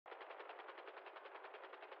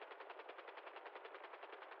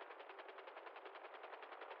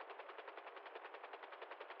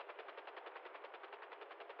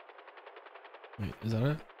Wait, is that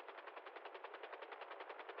it?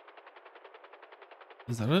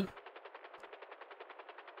 Is that it?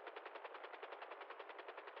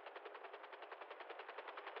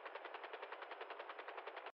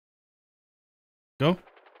 Go.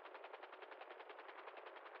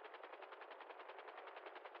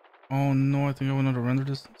 Oh no, I think I went out of render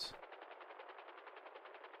distance.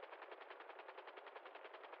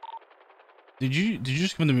 Did you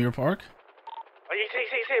just come in the mirror park? Oh, you see,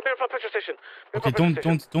 mirror park petrol station. Okay,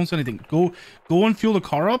 don't say anything. Go and fuel the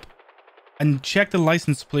car up, and check the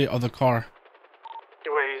license plate of the car.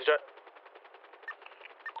 Wait, he's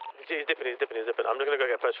dipping. I'm just gonna go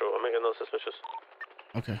get petrol. I'm making no suspicious.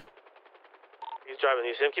 Okay. He's driving.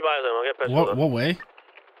 You see him? Keep eyes on him. I'll get petrol. What way?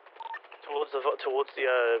 Towards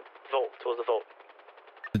the vault.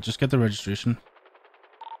 Just get the registration.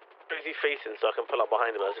 Who's he facing so I can pull up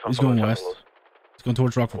behind him as if I'm He's going following west. triangles? He's going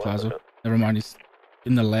towards Rockford Plaza. Okay. Never mind, he's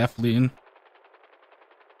in the left lane.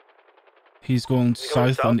 He's going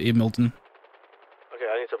south on A Milton. Okay,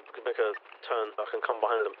 I need to make a turn so I can come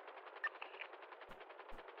behind him.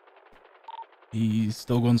 He's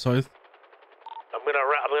still going south. I'm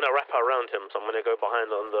gonna wrap around him, so I'm gonna go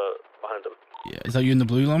behind him. Yeah, is that you in the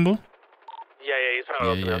blue Lambo? Yeah, he's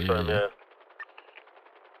parallel to me. I saw him. Yeah.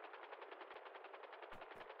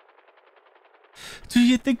 Do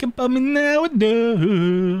you think about me now?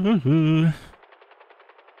 No.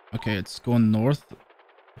 Okay, it's going north.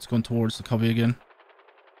 It's going towards the cubby again.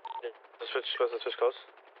 The switch. Where's the switch close?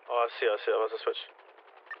 Oh, I see. Where's the switch?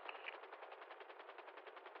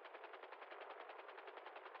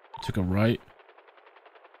 Took a right.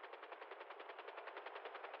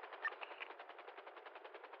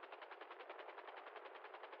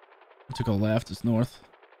 Took a left. It's north.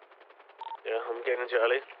 Yeah, I'm getting into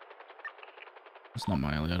early. It's not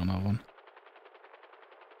my alley. I don't have one.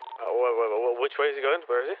 Which way is he going?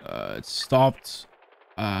 Where is he? It stopped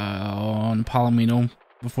on Palomino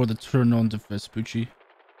before the turn on to Vespucci.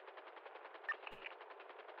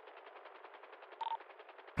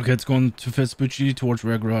 Okay, it's going to Vespucci towards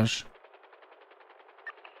Red Garage.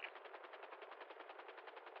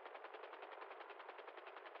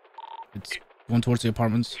 It's going towards the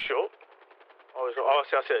apartments. Sure. Oh, I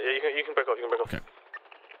see it. Yeah, you can break off. Okay.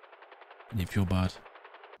 You feel bad.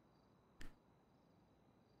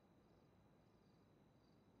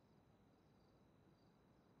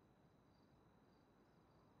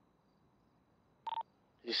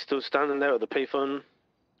 He's still standing there with the payphone.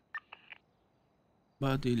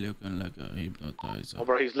 Body looking like a hypnotizer. Oh,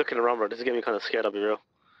 bro, he's looking around, bro. This is getting me kind of scared, I'll be real.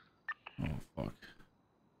 Oh, fuck.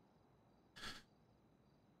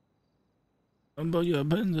 About your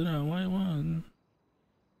pens and a white one.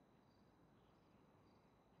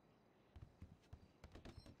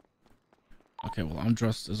 Okay, well, I'm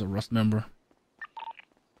dressed as a Rust member.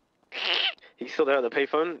 He's still there at the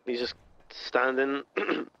payphone. He's just standing.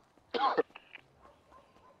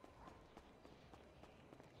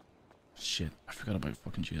 Shit, I forgot about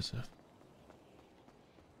fucking GSF.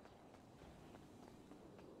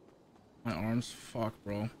 My arm's fucked,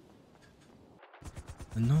 bro.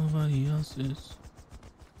 And nobody else is.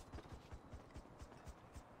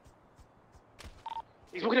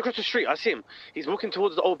 He's walking across the street. I see him. He's walking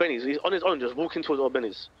towards the old Benny's. He's on his own, just walking towards old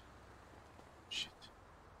Benny's. Shit.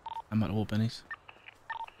 I'm at old Benny's.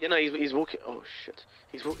 Yeah, no, he's walking. Oh shit.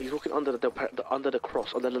 He's walking under the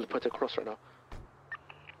cross, under the little pointed cross right now.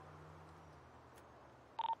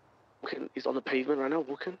 Walking. He's on the pavement right now,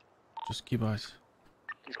 walking. Just keep eyes.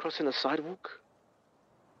 He's crossing the sidewalk.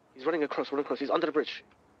 He's running across. He's under the bridge.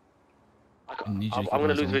 I'm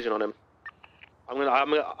gonna lose vision on him. I'm gonna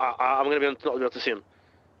be not be able to see him.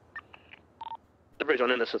 The bridge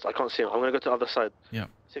on Innocence. I can't see him. I'm gonna go to the other side. Yeah.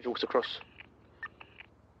 See if he walks across.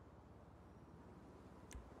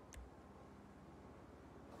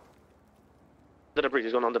 Under the bridge.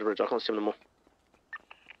 He's gone under the bridge. I can't see him anymore.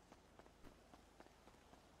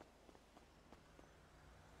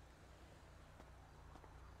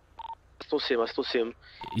 I still see him.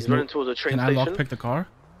 He's running towards the train station. Can I lockpick the car?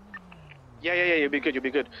 Yeah, you'll be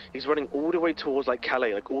good. He's running all the way towards like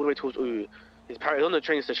Calais, like all the way towards He's on the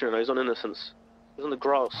train station right now. He's on Innocence. He's on the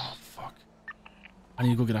grass. Oh fuck! I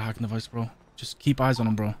need to go get a hacking device, bro. Just keep eyes on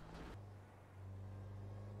him, bro.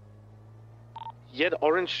 Yeah, the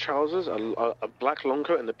orange trousers, a black long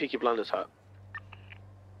coat, and the Peaky Blinders hat.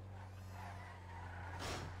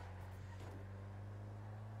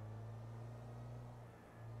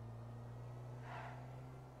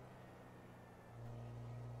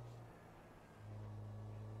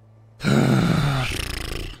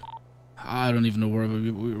 I don't even know where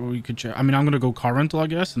we could check. I mean, I'm gonna go car rental, I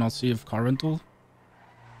guess, and I'll see if car rental.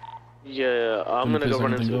 Yeah, I'm gonna go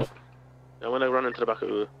run into it. I'm gonna run into the back of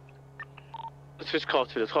Uber. Let's switch cars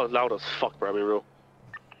too. This car's loud as fuck, bro. I'll be real.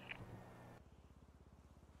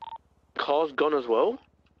 Car's gone as well.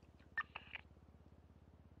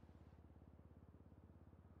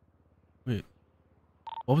 Wait.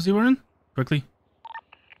 What was he wearing? Quickly.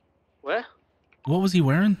 Where? What was he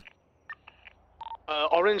wearing?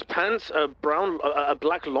 Orange pants, a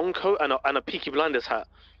black long coat, and a Peaky Blinders hat.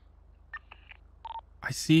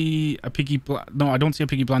 I see a No, I don't see a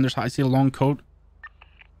Peaky Blinders hat. I see a long coat.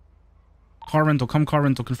 Car rental. Come car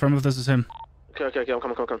rental. Confirm if this is him. Okay. I'm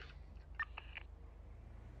coming.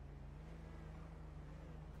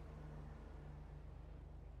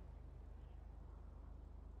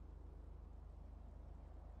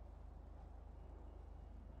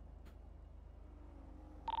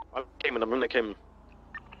 I'm in the came.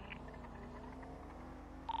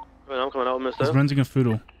 I'm coming out, mister. He's renting a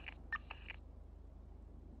Fudo.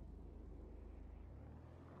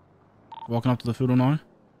 Walking up to the Fudo now.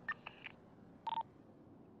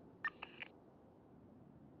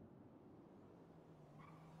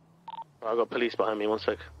 I got police behind me, one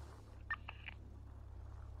sec.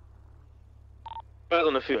 Keep eyes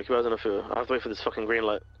on the Fudo. I have to wait for this fucking green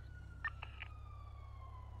light.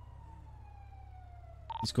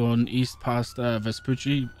 He's going east past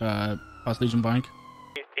Vespucci, past Legion Bank.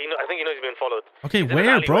 I think he knows he's being followed. Okay,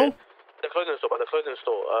 where, bro? The clothing store, by the clothing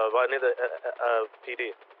store, right near the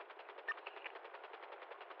PD.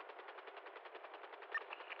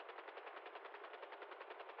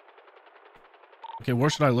 Okay, where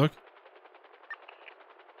should I look?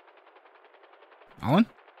 Alan?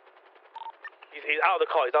 He's out of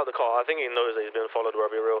the car. I think he knows that he's being followed, where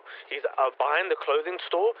I'll be real. He's behind the clothing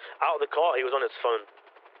store, out of the car. He was on his phone.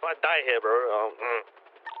 If I die here, bro.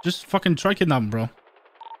 Just fucking try kidnap him, bro.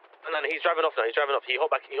 And then he's driving off now. He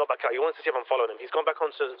hopped back out. He wants to see if I'm following him. He's gone back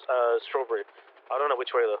onto Strawberry. I don't know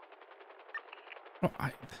which way though. Bro,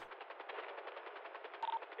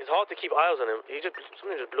 It's hard to keep eyes on him.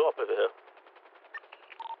 Something just blew up over here.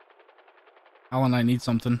 Alan, I need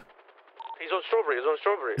something. He's on Strawberry.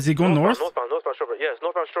 Is he going north? Northbound Strawberry. Yes,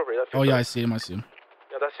 northbound Strawberry. Oh yeah, I see him. Yeah,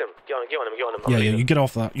 that's him. Get on him. Yeah, you get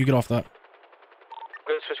off that. I'm gonna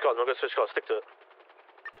switch cars. Stick to it.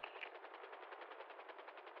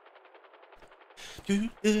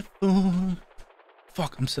 Beautiful.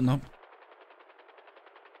 Fuck, I'm sitting up.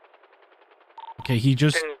 Okay, he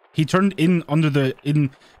turned in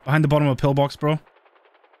behind the bottom of a pillbox, bro. Okay.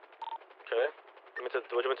 What do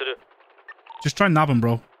you want to do? Just try and nab him,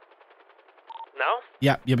 bro. Now?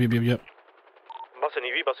 Yep. Bus an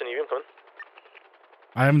EV, I'm coming.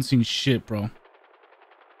 I haven't seen shit, bro.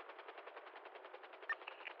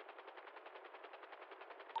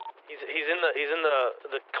 He's in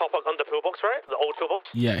the car park under pillbox, right? The old pillbox?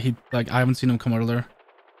 Yeah, I haven't seen him come out of there. You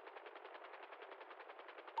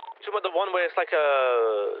talking about the one where it's like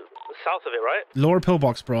south of it, right? Lower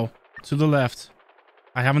pillbox, bro. To the left.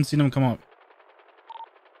 I haven't seen him come up.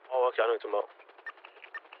 Oh, okay, I know what you're talking about.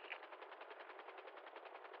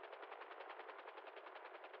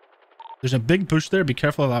 There's a big bush there. Be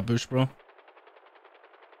careful of that bush, bro.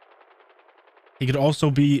 He could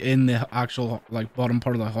also be in the actual, like, bottom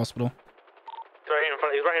part of the hospital.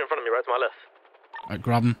 He's right here in front of me, right to my left. Alright,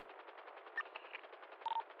 grab him.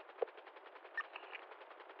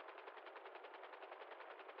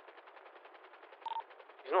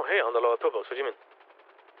 He's not here on the lower pillbox. What do you mean?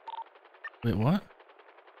 Wait, what?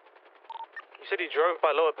 You said he drove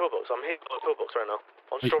by lower pillbox. I'm here at lower pillbox right now.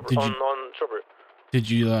 On Strawberry. On Strawberry. Did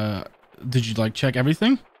you like check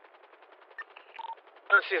everything? I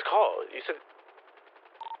don't see his car. You said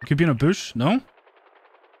It could be in a bush, no?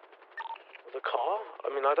 the car? I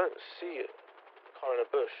mean, I don't see it. Car in a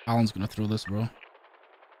bush. Alan's gonna throw this, bro.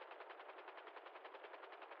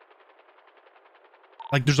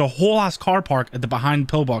 Like, there's a whole ass car park at the behind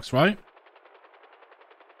pillbox, right?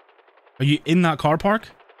 Are you in that car park?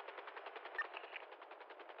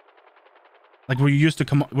 Like, where you used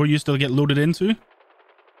to get loaded into?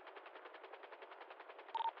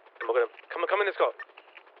 Come in this car.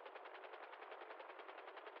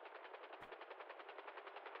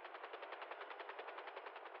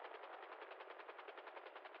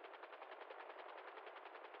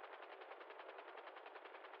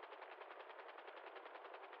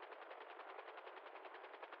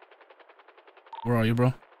 Where are you,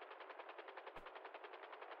 bro?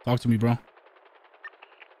 Talk to me, bro. I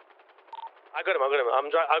got him. I've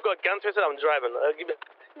got a gun to his head. I'm driving.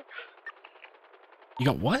 You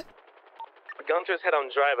got what? A gun to his head. I'm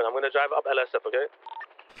driving. I'm gonna drive up LSF. Okay.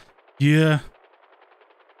 Yeah.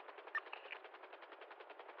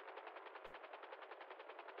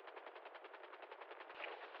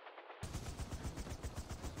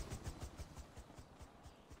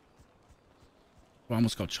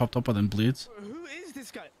 almost got chopped up by them blades. Who is this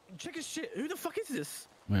guy? Check his shit. Who the fuck is this?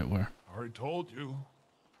 Wait, where? I already told you.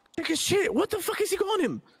 Check his shit. What the fuck has he got on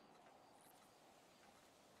him?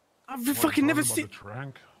 I've fucking never seen.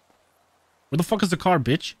 Where the fuck is the car,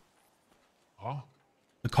 bitch? Huh?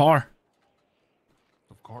 The car.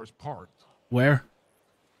 The car's parked. Where?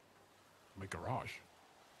 My garage.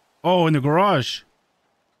 Oh, in the garage.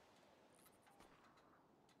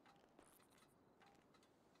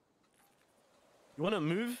 You want to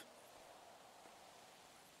move?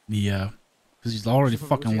 Yeah. Because he's already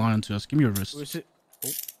fucking lying to us. Give me your wrist. Where's it? Oh,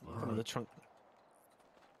 right. The trunk.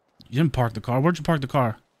 You didn't park the car. Where'd you park the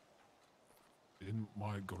car? In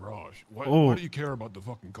my garage. Why do you care about the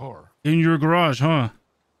fucking car? In your garage, huh?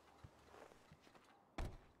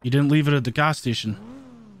 You didn't leave it at the gas station.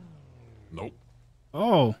 Nope.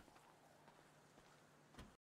 Oh.